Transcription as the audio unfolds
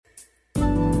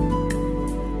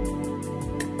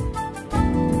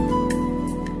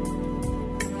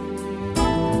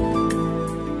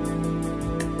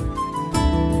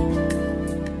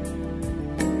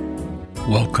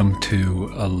Welcome to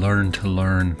a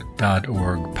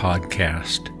LearnToLearn.org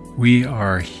podcast. We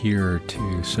are here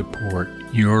to support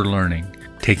your learning,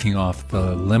 taking off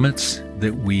the limits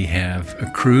that we have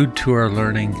accrued to our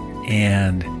learning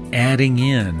and adding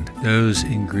in those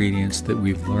ingredients that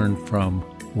we've learned from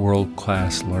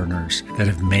world-class learners that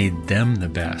have made them the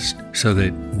best so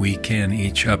that we can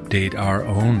each update our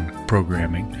own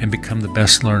programming and become the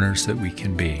best learners that we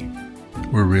can be.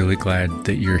 We're really glad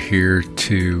that you're here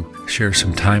to share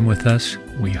some time with us.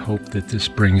 We hope that this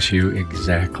brings you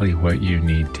exactly what you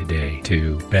need today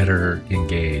to better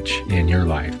engage in your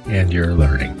life and your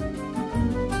learning.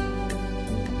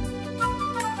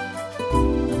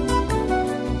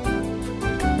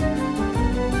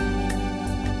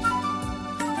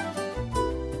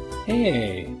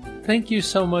 Hey, thank you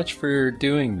so much for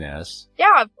doing this.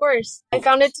 Yeah, of course. I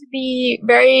found it to be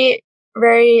very,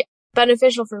 very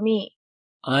beneficial for me.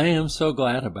 I am so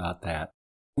glad about that.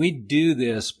 We do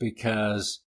this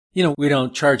because, we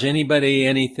don't charge anybody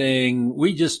anything.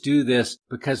 We just do this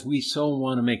because we so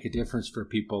want to make a difference for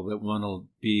people that want to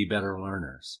be better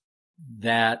learners.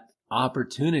 That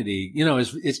opportunity,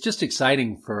 it's just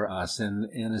exciting for us and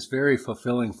it's very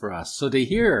fulfilling for us. So to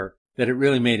hear that it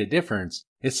really made a difference,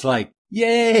 it's like,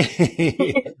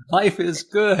 yay, life is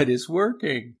good. It's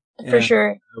working. For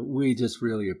sure. We just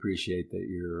really appreciate that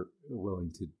you're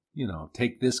willing to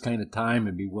take this kind of time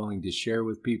and be willing to share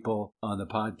with people on the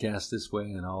podcast this way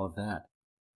and all of that.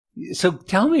 So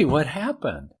tell me what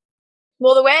happened.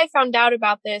 Well, the way I found out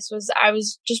about this was I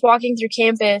was just walking through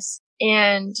campus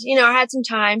and, I had some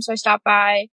time. So I stopped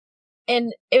by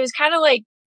and it was kind of like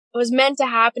it was meant to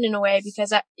happen in a way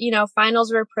because,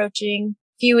 finals were approaching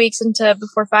a few weeks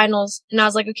before finals. And I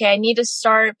was like, okay, I need to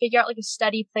figure out like a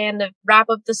study plan to wrap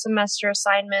up the semester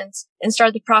assignments and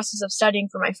start the process of studying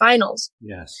for my finals.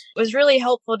 Yes. It was really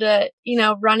helpful to,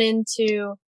 run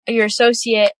into your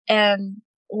associate and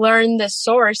learn this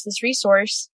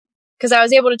resource, because I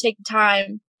was able to take the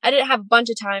time. I didn't have a bunch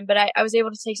of time, but I was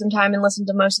able to take some time and listen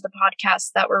to most of the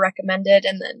podcasts that were recommended.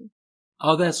 And then.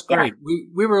 Oh, that's great. Yeah.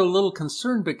 We were a little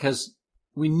concerned because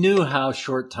we knew how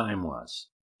short time was.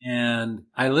 And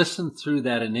I listened through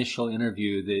that initial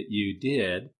interview that you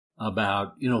did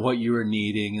about, what you were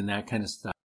needing and that kind of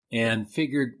stuff, and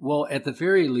figured, well, at the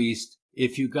very least,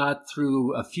 if you got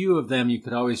through a few of them, you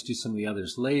could always do some of the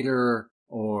others later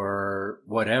or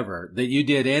whatever. That you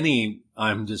did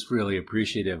I'm just really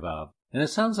appreciative of. And it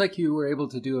sounds like you were able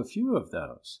to do a few of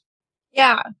those.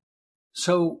 Yeah.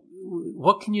 So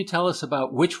what can you tell us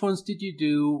about which ones did you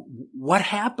do? What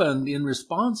happened in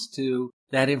response to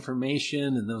that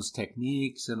information and those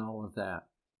techniques and all of that?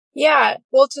 Yeah.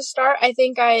 Well, to start, I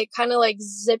think I kind of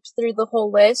zipped through the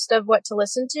whole list of what to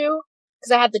listen to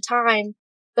because I had the time,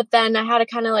 but then I had to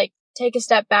kind of take a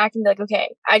step back and be like,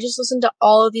 okay, I just listened to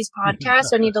all of these podcasts.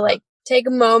 So I need to take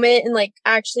a moment and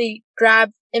actually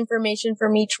grab information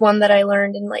from each one that I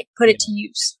learned and put it to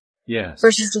use. Yes.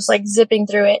 Versus just zipping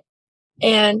through it.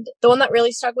 And the one that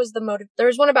really stuck was there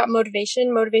was one about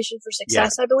motivation for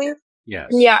success, I believe. Yes.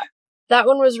 Yeah. That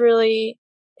one was really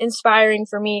inspiring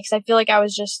for me because I feel like I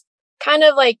was just kind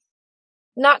of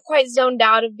not quite zoned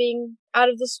out of being out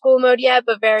of the school mode yet,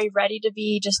 but very ready to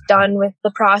be just done with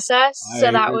the process.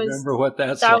 So that remember what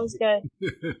that's that like. was good.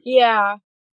 Yeah.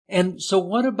 And so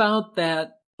what about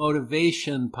that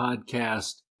motivation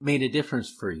podcast made a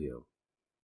difference for you?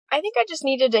 I think I just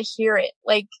needed to hear it,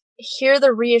 hear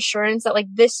the reassurance that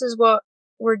this is what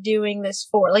we're doing this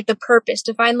for, the purpose,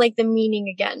 to find the meaning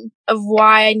again of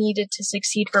why I needed to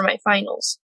succeed for my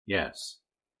finals. Yes.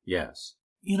 Yes.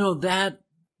 That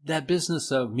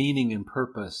business of meaning and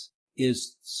purpose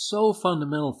is so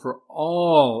fundamental for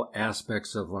all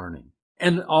aspects of learning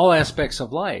and all aspects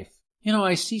of life.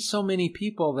 I see so many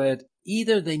people that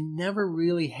either they never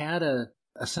really had a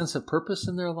sense of purpose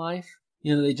in their life.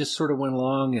 They just sort of went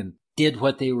along and did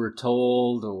what they were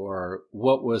told or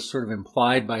what was sort of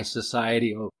implied by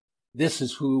society. Oh, this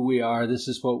is who we are. This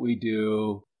is what we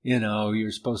do.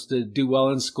 You're supposed to do well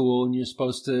in school and you're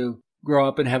supposed to grow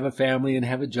up and have a family and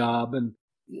have a job. And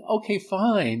okay,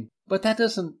 fine. But that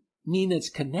doesn't mean it's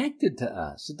connected to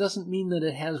us. It doesn't mean that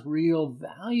it has real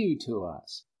value to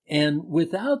us. And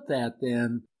without that,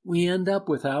 then we end up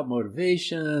without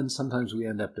motivation. Sometimes we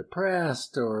end up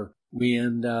depressed or we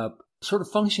end up sort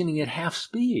of functioning at half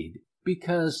speed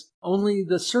because only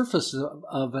the surface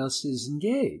of us is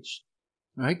engaged,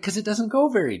 right? Because it doesn't go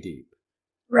very deep.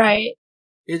 Right.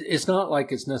 It's not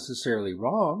like it's necessarily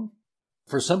wrong.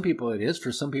 For some people it is.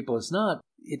 For some people it's not.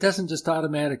 It doesn't just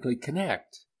automatically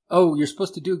connect. Oh, you're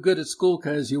supposed to do good at school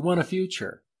because you want a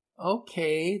future.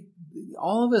 Okay.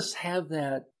 All of us have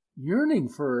that yearning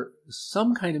for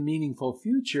some kind of meaningful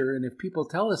future. And if people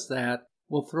tell us that,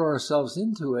 we'll throw ourselves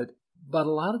into it. But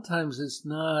a lot of times it's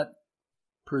not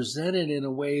presented in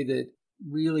a way that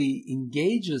really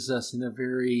engages us in a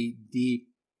very deep,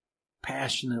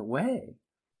 passionate way.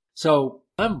 So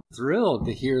I'm thrilled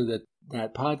to hear that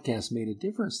that podcast made a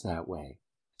difference that way.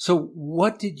 So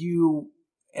what did you,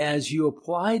 as you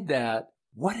applied that,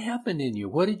 what happened in you?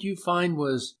 What did you find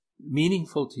was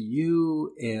meaningful to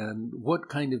you, and what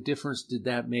kind of difference did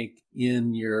that make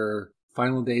in your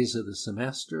final days of the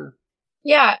semester?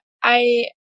 Yeah,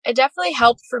 it definitely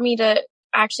helped for me to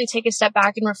actually take a step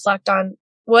back and reflect on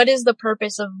what is the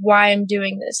purpose of why I'm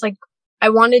doing this. Like, I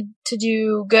wanted to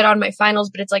do good on my finals,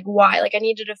 but it's like, why? Like, I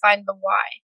needed to find the why.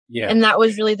 Yeah. And that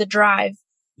was really the drive.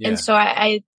 Yeah. And so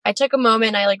I took a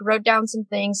moment, I like wrote down some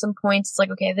things, some points. It's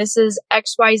like, okay, this is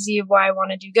XYZ of why I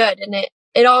want to do good. And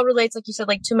it all relates, like you said,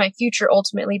 like to my future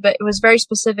ultimately, but it was very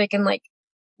specific and like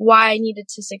why I needed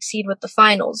to succeed with the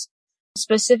finals.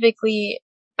 Specifically,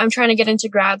 I'm trying to get into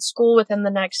grad school within the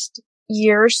next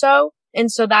year or so.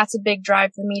 And so that's a big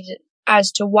drive for me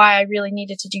as to why I really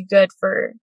needed to do good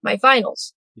for my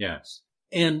finals. Yes.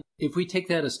 And if we take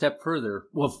that a step further,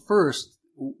 well, first,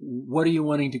 what are you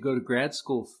wanting to go to grad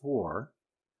school for?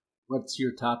 What's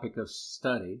your topic of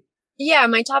study? Yeah,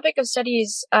 my topic of study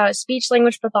is speech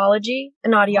language pathology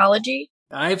and audiology.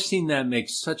 I've seen that make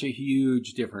such a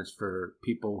huge difference for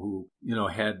people who,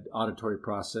 had auditory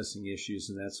processing issues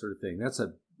and that sort of thing.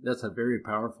 That's a very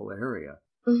powerful area.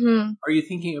 Mm-hmm. Are you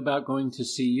thinking about going to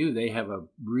CU? They have a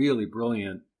really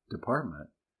brilliant department.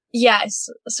 Yes.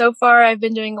 So far, I've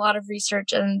been doing a lot of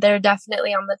research, and they're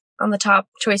definitely on the top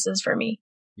choices for me.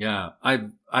 Yeah,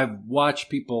 I've watched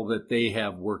people that they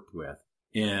have worked with,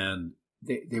 and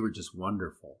they were just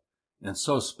wonderful and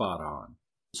so spot on.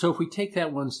 So if we take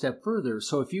that one step further,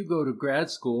 so if you go to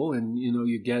grad school and,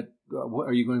 you get,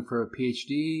 are you going for a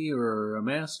PhD or a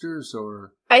master's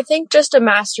or? I think just a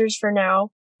master's for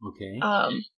now. Okay.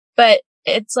 But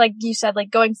it's like you said,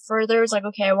 like going further, it's like,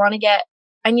 okay,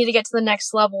 I need to get to the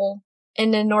next level.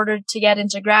 And in order to get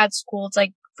into grad school, it's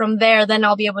like from there, then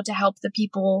I'll be able to help the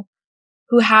people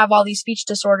who have all these speech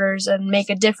disorders and make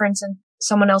a difference in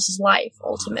someone else's life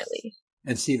ultimately.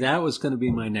 And see, that was going to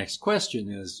be my next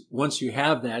question is, once you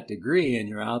have that degree and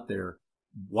you're out there,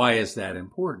 why is that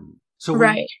important? So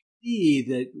when you see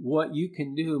that what you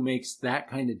can do makes that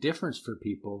kind of difference for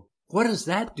people, what does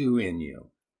that do in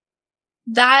you?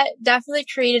 That definitely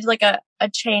created like a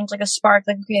change, like a spark,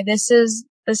 like, okay, this is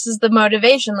the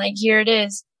motivation, like here it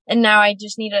is. And now I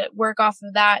just need to work off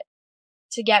of that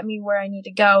to get me where I need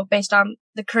to go based on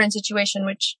the current situation,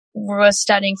 which was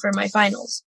studying for my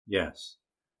finals. Yes.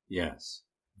 Yes.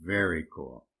 Very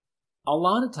cool. A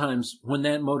lot of times when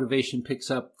that motivation picks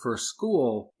up for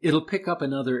school, it'll pick up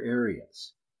in other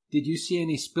areas. Did you see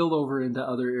any spillover into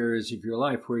other areas of your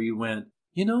life where you went,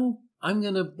 I'm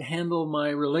going to handle my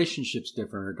relationships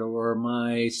different or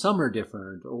my summer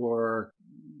different or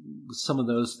some of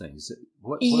those things?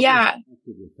 What yeah.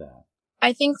 with that?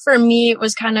 I think for me, it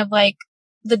was kind of like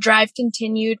the drive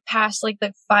continued past like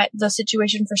the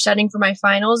situation for studying for my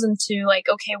finals into like,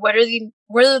 okay, what are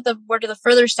the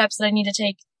further steps that I need to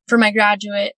take for my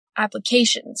graduate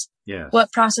applications? Yes.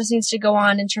 What process needs to go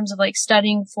on in terms of like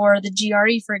studying for the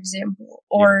GRE, for example,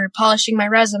 or polishing my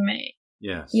resume?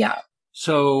 Yes. Yeah.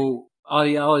 So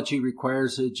audiology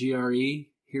requires a GRE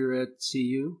here at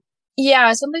CU?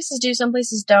 Yeah, some places do, some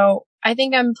places don't. I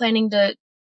think I'm planning to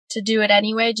do it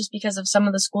anyway, just because of some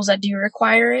of the schools that do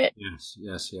require it.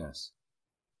 Yes.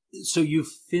 So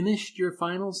you've finished your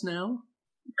finals now?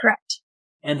 Correct.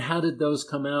 And how did those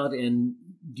come out? And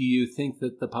do you think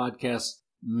that the podcast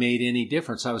made any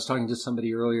difference? I was talking to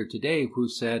somebody earlier today who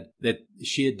said that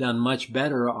she had done much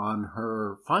better on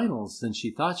her finals than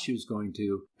she thought she was going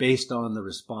to based on the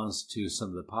response to some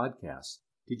of the podcasts.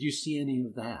 Did you see any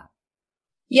of that?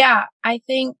 Yeah, I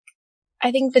think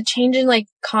the change in like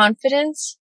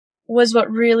confidence was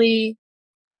what really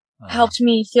helped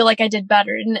me feel like I did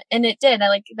better. And it did.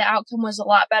 The outcome was a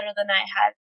lot better than I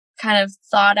had kind of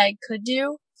thought I could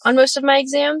do on most of my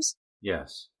exams.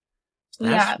 Yes.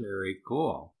 That's very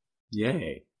cool.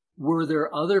 Yay. Were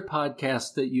there other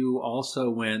podcasts that you also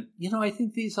went, I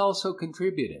think these also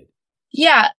contributed?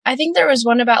 Yeah. I think there was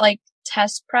one about like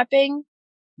test prepping.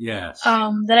 Yes.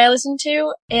 That I listened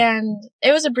to, and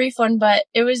it was a brief one, but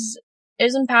it was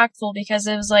impactful because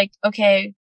it was like,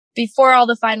 okay, before all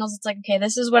the finals, it's like, okay,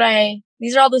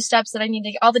 these are all the steps that I need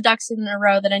to, all the ducks in a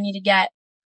row that I need to get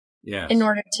in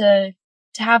order to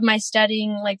have my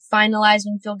studying like finalized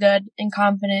and feel good and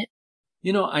confident.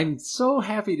 I'm so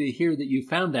happy to hear that you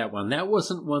found that one. That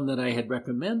wasn't one that I had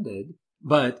recommended,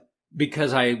 but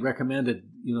because I recommended,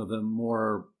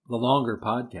 the longer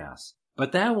podcasts.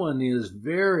 But that one is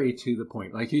very to the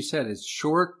point. Like you said, it's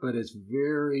short, but it's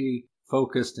very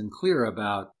focused and clear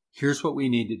about here's what we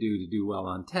need to do well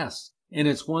on tests. And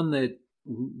it's one that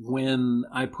when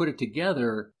I put it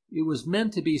together, it was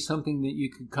meant to be something that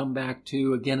you could come back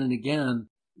to again and again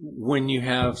when you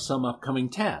have some upcoming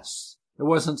tests. It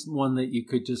wasn't one that you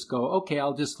could just go, okay,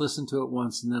 I'll just listen to it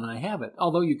once and then I have it.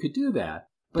 Although you could do that,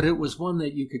 but it was one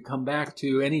that you could come back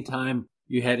to anytime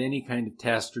you had any kind of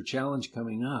test or challenge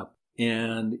coming up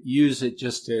and use it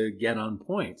just to get on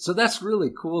point. So that's really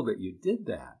cool that you did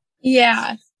that.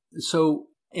 Yeah. So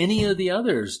any of the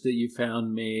others that you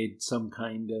found made some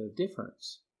kind of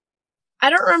difference? I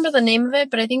don't remember the name of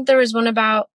it, but I think there was one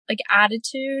about like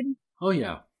attitude. Oh,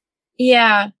 yeah.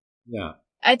 Yeah. Yeah.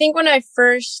 I think when I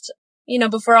first,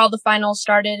 before all the finals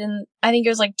started, and I think it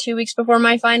was like 2 weeks before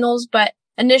my finals, but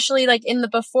initially like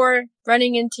before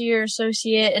running into your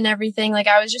associate and everything, like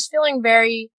I was just feeling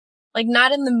very like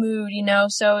not in the mood,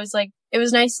 so it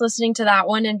was nice listening to that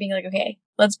one and being like, okay,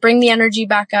 let's bring the energy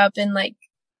back up and like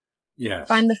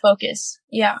find the focus.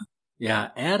 Yeah. Yeah.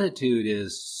 Attitude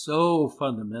is so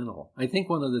fundamental. I think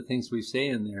one of the things we say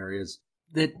in there is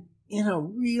that in a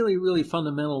really, really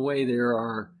fundamental way, there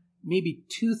are maybe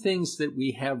 2 things that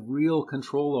we have real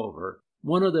control over.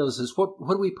 One of those is what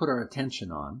do we put our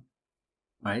attention on,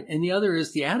 right? And the other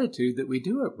is the attitude that we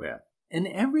do it with. And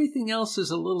everything else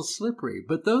is a little slippery.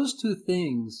 But those 2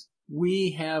 things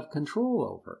we have control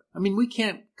over. I mean, we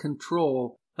can't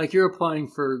control, like you're applying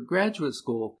for graduate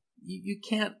school, you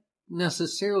can't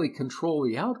necessarily control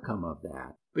the outcome of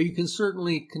that. But you can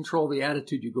certainly control the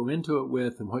attitude you go into it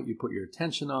with and what you put your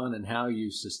attention on and how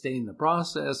you sustain the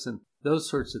process and those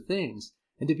sorts of things.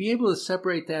 And to be able to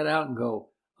separate that out and go,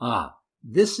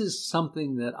 this is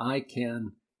something that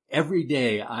every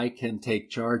day I can take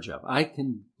charge of. I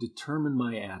can determine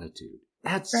my attitude.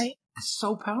 That's right.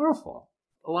 So powerful.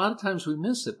 A lot of times we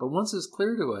miss it, but once it's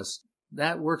clear to us,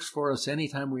 that works for us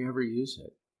anytime we ever use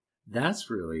it. That's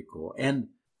really cool. And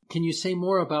can you say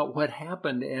more about what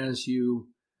happened as you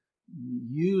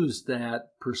used that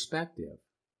perspective?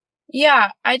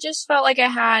 Yeah, I just felt like I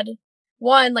had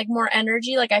more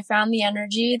energy, like I found the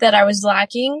energy that I was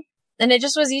lacking. And it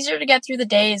just was easier to get through the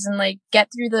days and like get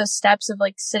through the steps of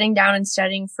like sitting down and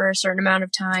studying for a certain amount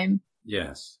of time.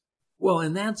 Yes. Well,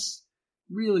 and that's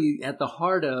really at the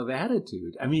heart of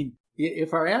attitude. I mean,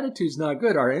 if our attitude's not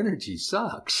good, our energy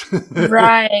sucks.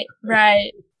 Right.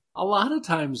 A lot of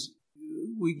times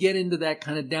we get into that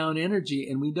kind of down energy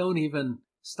and we don't even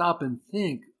stop and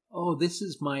think, oh, this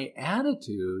is my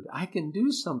attitude. I can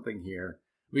do something here.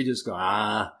 We just go,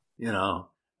 I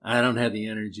don't have the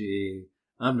energy.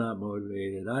 I'm not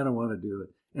motivated. I don't want to do it.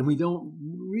 And we don't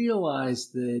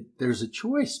realize that there's a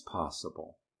choice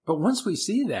possible. But once we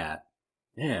see that,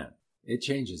 man, it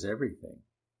changes everything.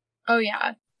 Oh,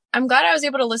 yeah. I'm glad I was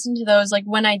able to listen to those like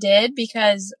when I did,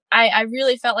 because I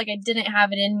really felt like I didn't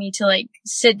have it in me to like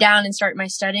sit down and start my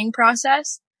studying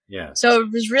process. Yeah. So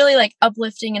it was really like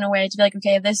uplifting in a way to be like,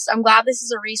 okay, I'm glad this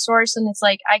is a resource and it's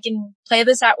like I can play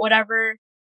this at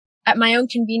my own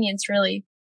convenience, really.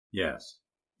 Yes.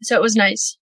 So it was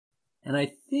nice. And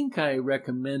I think I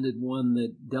recommended one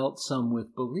that dealt some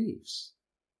with beliefs.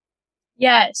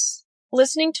 Yes.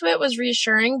 Listening to it was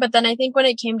reassuring, but then I think when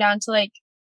it came down to like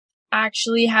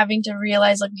actually having to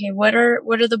realize like, okay, what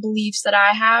are the beliefs that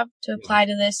I have to apply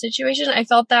to this situation? I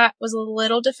felt that was a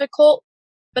little difficult.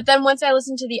 But then once I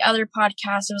listened to the other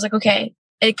podcast, it was like, okay,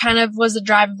 it kind of was the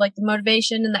drive of like the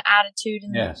motivation and the attitude.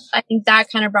 And yes. I think that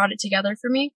kind of brought it together for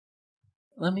me.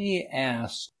 Let me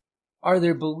ask, are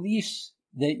there beliefs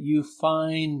that you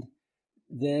find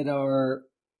that are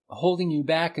holding you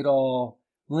back at all,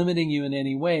 limiting you in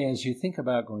any way as you think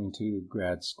about going to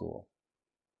grad school?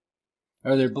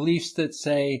 Are there beliefs that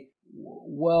say,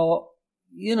 well,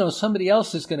 somebody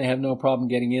else is going to have no problem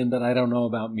getting in, but I don't know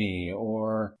about me,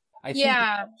 or I think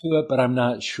I can do it, but I'm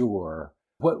not sure.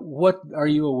 What are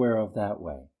you aware of that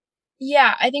way?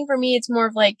 Yeah, I think for me, it's more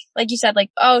of like you said,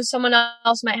 like, oh, someone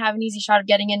else might have an easy shot of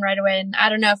getting in right away, and I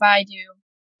don't know if I do.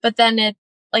 But then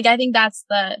I think that's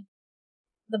the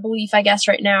belief, I guess,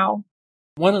 right now.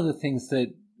 One of the things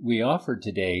that we offered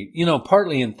today,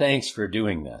 partly in thanks for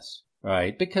doing this,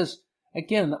 right? Because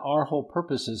again, our whole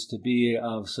purpose is to be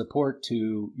of support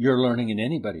to your learning and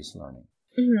anybody's learning.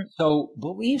 Mm-hmm. So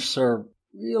beliefs are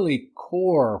really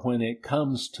core when it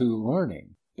comes to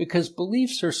learning, because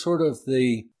beliefs are sort of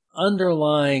the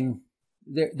underlying,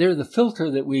 they're the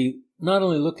filter that we not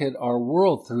only look at our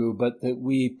world through, but that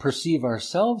we perceive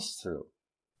ourselves through.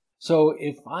 So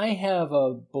if I have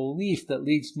a belief that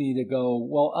leads me to go,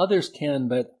 well, others can,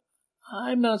 but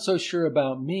I'm not so sure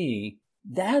about me,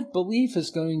 that belief is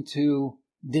going to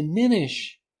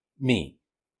diminish me.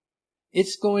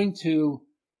 It's going to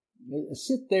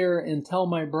sit there and tell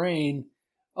my brain,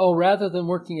 oh, rather than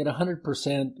working at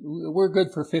 100%, we're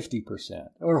good for 50%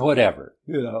 or whatever,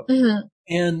 Mm-hmm.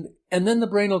 And then the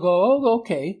brain will go, oh,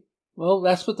 okay. Well,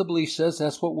 that's what the belief says.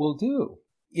 That's what we'll do.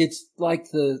 It's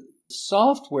like the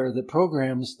software that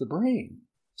programs the brain.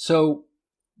 So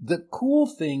the cool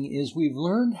thing is we've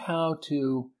learned how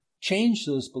to change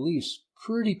those beliefs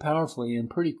pretty powerfully and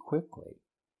pretty quickly.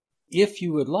 If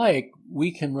you would like,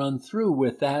 we can run through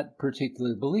with that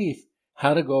particular belief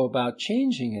how to go about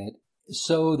changing it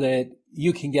so that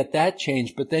you can get that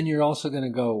change. But then you're also going to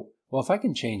go, well, if I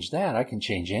can change that, I can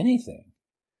change anything.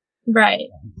 Right.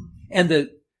 And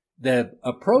the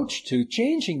approach to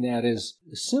changing that is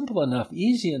simple enough,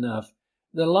 easy enough,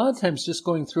 that a lot of times just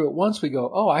going through it once we go,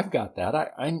 oh, I've got that.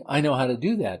 I know how to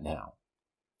do that now.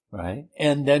 Right?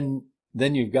 And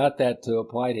then you've got that to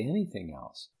apply to anything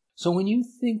else. So when you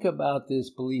think about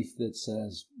this belief that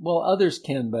says, well, others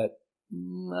can, but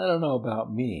I don't know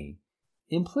about me,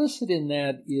 implicit in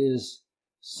that is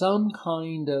some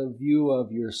kind of view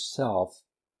of yourself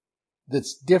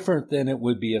that's different than it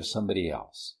would be of somebody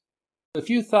else. If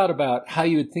you thought about how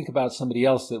you would think about somebody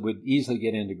else that would easily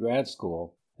get into grad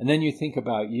school, and then you think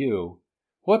about you,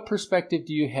 what perspective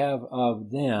do you have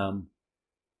of them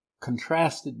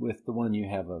contrasted with the one you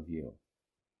have of you?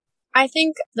 I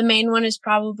think the main one is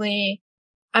probably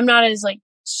I'm not as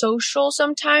social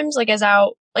sometimes, as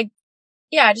out,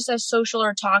 just as social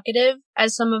or talkative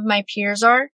as some of my peers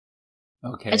are.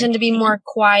 Okay. I tend to be more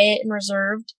quiet and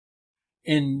reserved.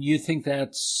 And you think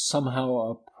that's somehow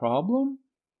a problem?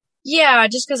 Yeah,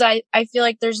 just because I feel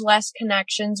like there's less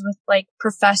connections with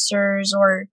professors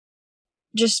or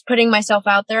just putting myself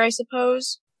out there, I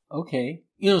suppose. Okay.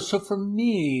 So for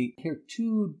me, here are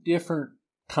two different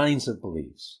kinds of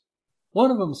beliefs.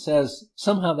 One of them says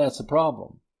somehow that's a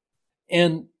problem.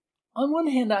 And on one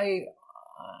hand, I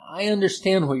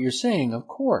understand what you're saying, of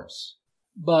course,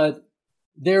 but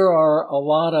there are a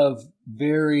lot of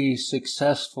very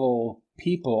successful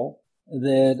people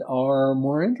that are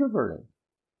more introverted.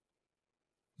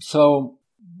 So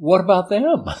what about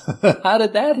them? How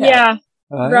did that happen? Yeah,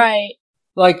 right.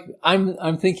 Like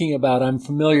I'm thinking about, I'm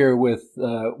familiar with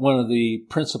one of the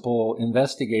principal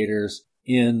investigators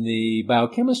in the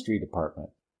biochemistry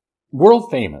department,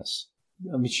 world famous.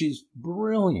 I mean, she's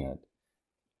brilliant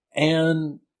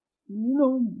and,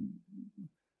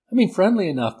 friendly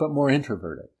enough, but more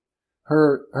introverted.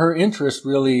 Her interest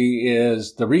really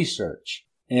is the research.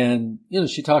 And,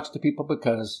 she talks to people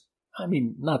because,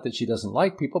 not that she doesn't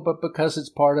like people, but because it's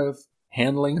part of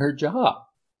handling her job.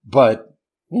 But,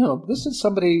 this is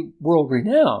somebody world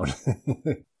renowned.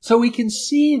 So we can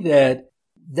see that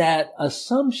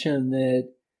assumption that,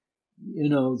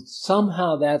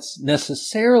 somehow that's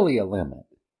necessarily a limit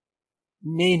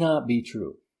may not be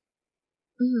true.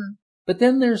 Mm-hmm. But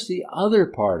then there's the other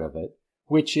part of it,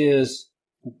 which is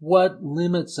what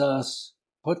limits us,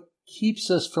 what keeps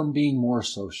us from being more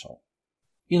social.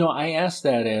 I ask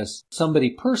that as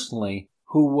somebody personally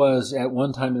who was at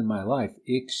one time in my life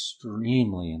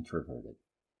extremely introverted.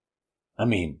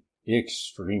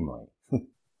 Extremely.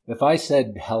 If I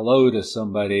said hello to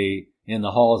somebody in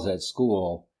the halls at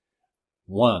school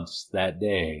once that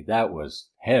day, that was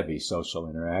heavy social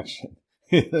interaction.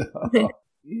 There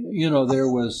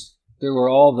were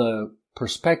all the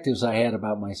perspectives I had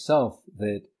about myself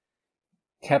that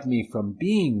kept me from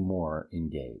being more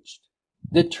engaged.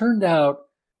 That turned out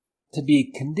to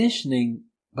be conditioning,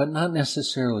 but not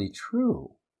necessarily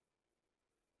true.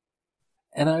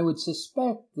 And I would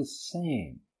suspect the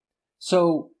same.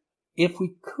 So if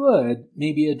we could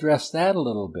maybe address that a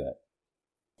little bit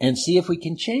and see if we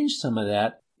can change some of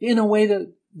that in a way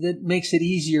that makes it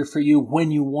easier for you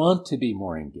when you want to be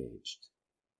more engaged.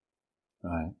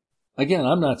 Right? Again,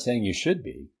 I'm not saying you should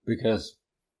be because,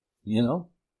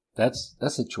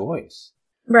 that's a choice.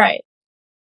 Right.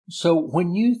 So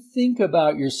when you think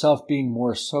about yourself being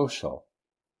more social,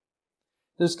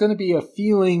 there's going to be a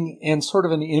feeling and sort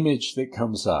of an image that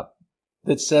comes up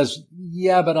that says,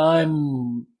 yeah, but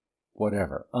I'm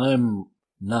whatever. I'm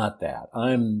not that.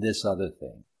 I'm this other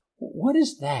thing. What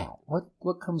is that?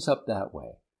 What comes up that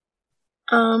way?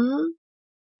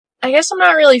 I guess I'm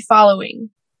not really following.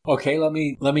 Okay, let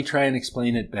me try and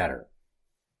explain it better.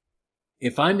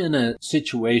 If I'm in a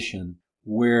situation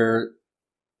where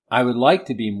I would like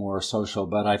to be more social,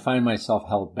 but I find myself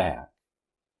held back,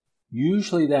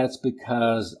 usually that's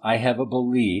because I have a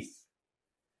belief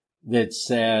that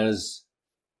says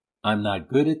I'm not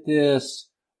good at this,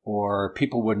 or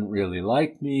people wouldn't really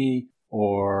like me,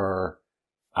 or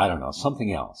I don't know,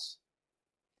 something else.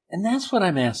 And that's what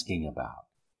I'm asking about.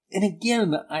 And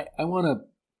again, I want to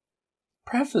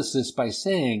preface this by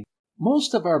saying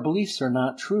most of our beliefs are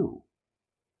not true.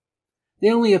 They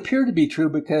only appear to be true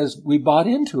because we bought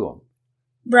into them.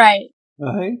 Right.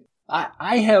 Right?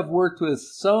 I have worked with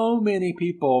so many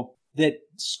people that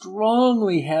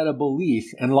strongly had a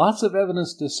belief and lots of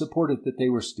evidence to support it that they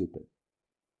were stupid.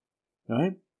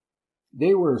 Right?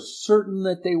 They were certain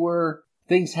that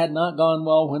things had not gone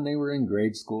well when they were in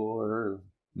grade school or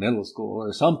middle school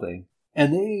or something.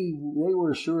 And they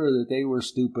were sure that they were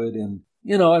stupid. And,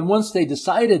 and once they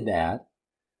decided that,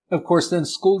 of course, then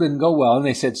school didn't go well. And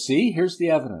they said, see, here's the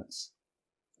evidence.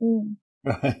 Mm.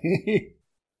 Right?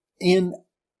 In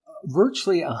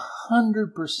virtually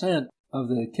 100% of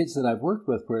the kids that I've worked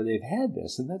with where they've had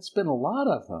this, and that's been a lot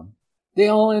of them, they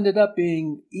all ended up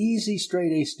being easy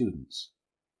straight A students.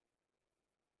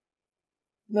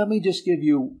 Let me just give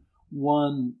you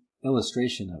one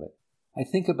illustration of it. I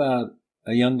think about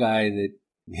a young guy that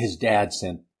his dad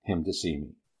sent him to see me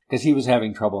because he was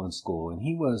having trouble in school, and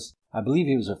I believe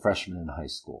he was a freshman in high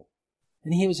school.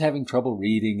 And he was having trouble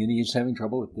reading, and he was having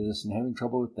trouble with this and having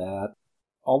trouble with that.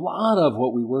 A lot of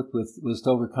what we worked with was to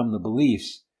overcome the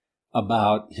beliefs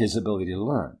about his ability to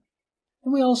learn.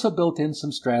 And we also built in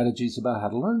some strategies about how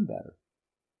to learn better.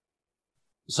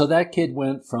 So that kid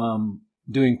went from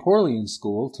doing poorly in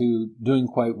school to doing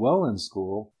quite well in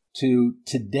school to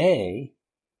today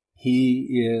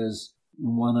he is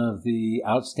one of the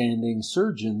outstanding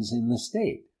surgeons in the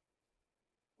state.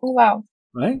 Oh, wow.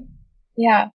 Right?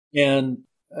 Yeah. And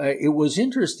it was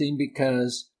interesting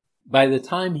because by the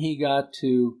time he got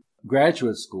to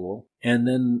graduate school and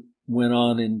then went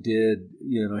on and did,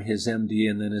 his MD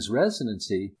and then his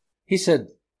residency, he said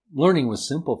learning was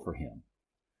simple for him.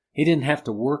 He didn't have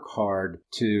to work hard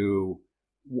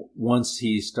once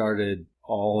he started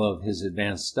all of his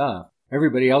advanced stuff.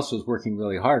 Everybody else was working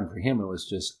really hard, and for him it was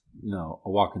just, a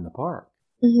walk in the park.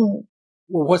 Mm-hmm.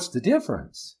 Well, what's the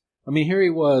difference? I mean, here he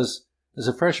was as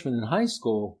a freshman in high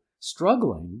school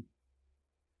struggling,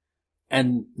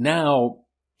 and now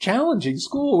challenging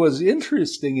school was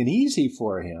interesting and easy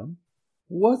for him.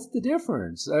 What's the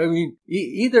difference? I mean,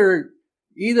 either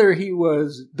he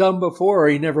was dumb before or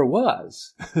he never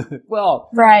was. Well,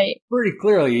 right. Pretty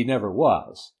clearly he never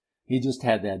was. He just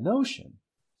had that notion.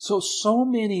 So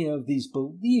many of these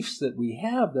beliefs that we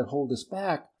have that hold us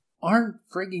back aren't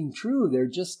frigging true. They're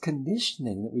just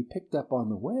conditioning that we picked up on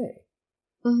the way.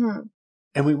 Mm-hmm.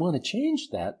 And we want to change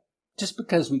that just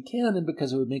because we can and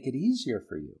because it would make it easier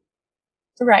for you.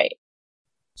 Right.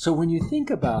 So when you think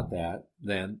about that,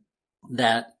 then,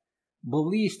 that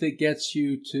belief that gets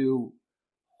you to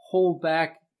hold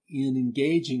back in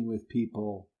engaging with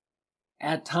people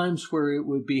at times where it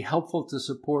would be helpful to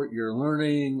support your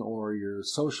learning or your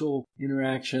social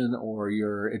interaction or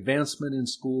your advancement in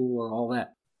school or all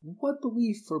that, what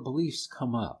belief or beliefs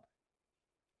come up?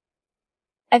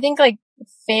 I think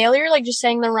failure, just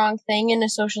saying the wrong thing in a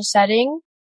social setting.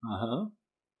 Uh-huh.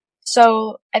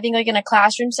 So I think in a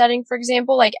classroom setting, for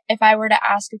example, if I were to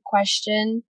ask a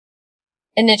question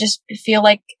and it just feel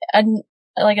like a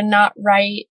not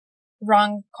right,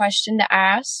 wrong question to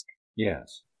ask.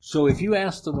 Yes. So if you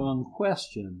ask the wrong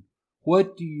question,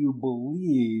 what do you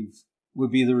believe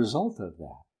would be the result of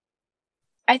that?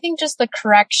 I think just the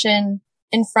correction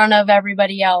in front of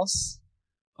everybody else.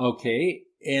 Okay.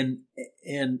 And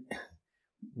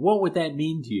what would that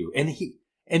mean to you?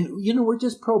 And we're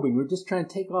just probing. We're just trying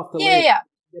to take off the layer. Yeah.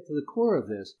 Get to the core of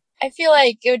this. I feel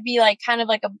like it would be kind of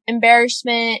an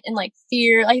embarrassment and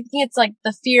fear. I think it's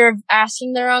the fear of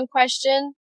asking the wrong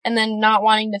question and then not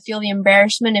wanting to feel the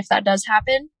embarrassment if that does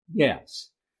happen. Yes.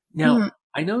 Now,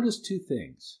 I noticed two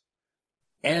things.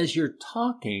 As you're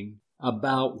talking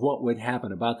about what would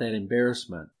happen, about that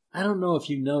embarrassment, I don't know if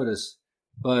you notice,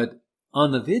 but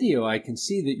on the video, I can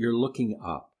see that you're looking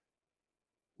up.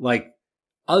 Like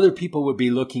other people would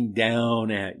be looking down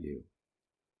at you.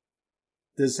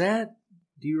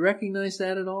 Do you recognize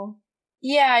that at all?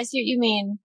 Yeah, I see what you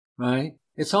mean. Right?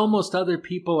 It's almost other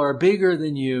people are bigger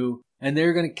than you and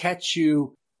they're going to catch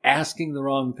you asking the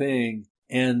wrong thing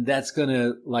and that's going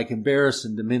to embarrass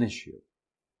and diminish you.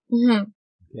 Mm-hmm.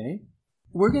 Okay?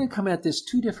 We're going to come at this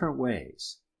two different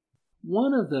ways.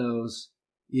 One of those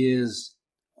is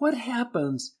what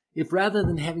happens if rather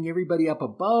than having everybody up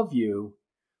above you,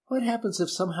 what happens if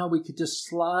somehow we could just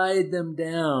slide them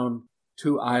down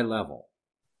to eye level?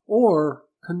 Or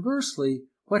conversely,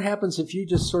 what happens if you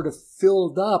just sort of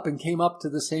filled up and came up to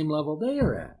the same level they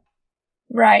are at?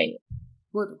 Right.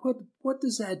 What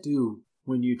does that do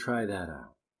when you try that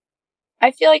out?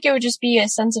 I feel like it would just be a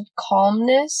sense of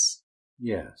calmness.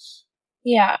 Yes.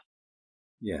 Yeah.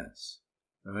 Yes.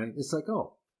 Right? It's like,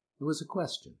 oh, it was a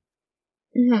question.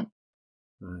 Mm-hmm.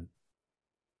 Right.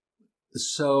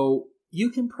 So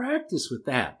you can practice with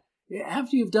that.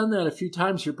 After you've done that a few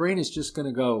times, your brain is just going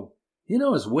to go,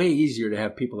 it's way easier to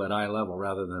have people at eye level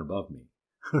rather than above me.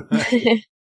 Right?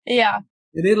 Yeah.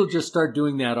 And it'll just start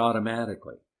doing that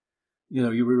automatically.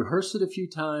 You rehearse it a few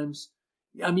times.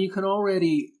 I mean, you can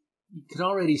already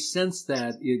sense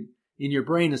that in your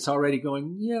brain. It's already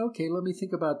going, yeah, okay, let me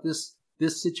think about this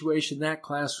situation, that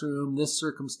classroom, this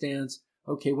circumstance.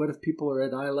 Okay, what if people are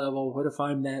at eye level? What if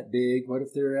I'm that big? What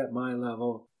if they're at my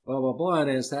level? Blah, blah, blah.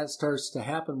 And as that starts to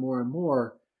happen more and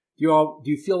more, do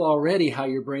you feel already how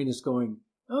your brain is going,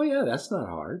 oh yeah, that's not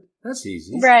hard. That's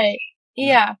easy. Right.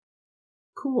 Yeah.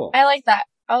 Cool. I like that.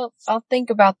 I'll think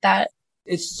about that.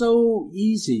 It's so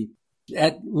easy.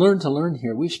 At Learn to Learn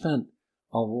here, we spent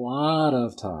a lot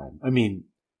of time,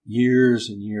 years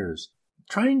and years,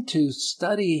 trying to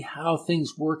study how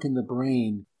things work in the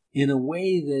brain in a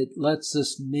way that lets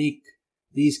us make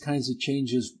these kinds of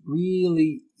changes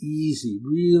really easy,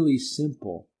 really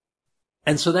simple.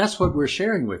 And so that's what we're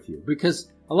sharing with you,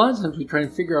 because a lot of times we try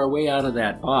and figure our way out of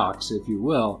that box, if you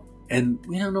will, and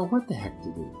we don't know what the heck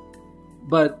to do.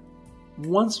 But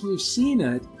once we've seen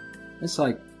it, it's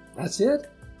like, that's it?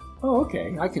 Oh,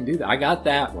 okay, I can do that. I got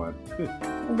that one.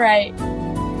 Right.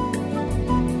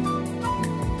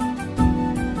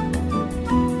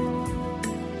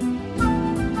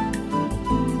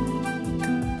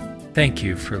 Thank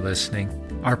you for listening.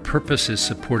 Our purpose is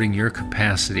supporting your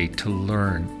capacity to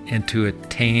learn and to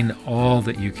attain all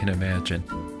that you can imagine.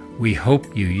 We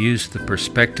hope you use the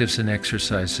perspectives and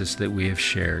exercises that we have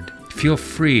shared. Feel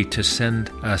free to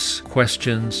send us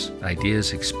questions,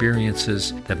 ideas,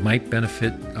 experiences that might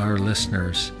benefit our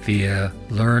listeners via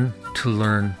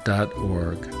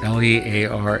learntolearn.org,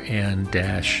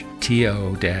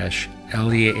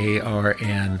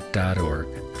 learn-to-learn.org.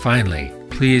 Finally,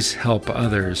 please help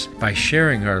others by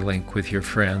sharing our link with your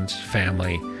friends,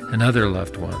 family, and other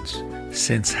loved ones,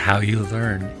 since how you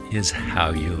learn is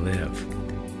how you live.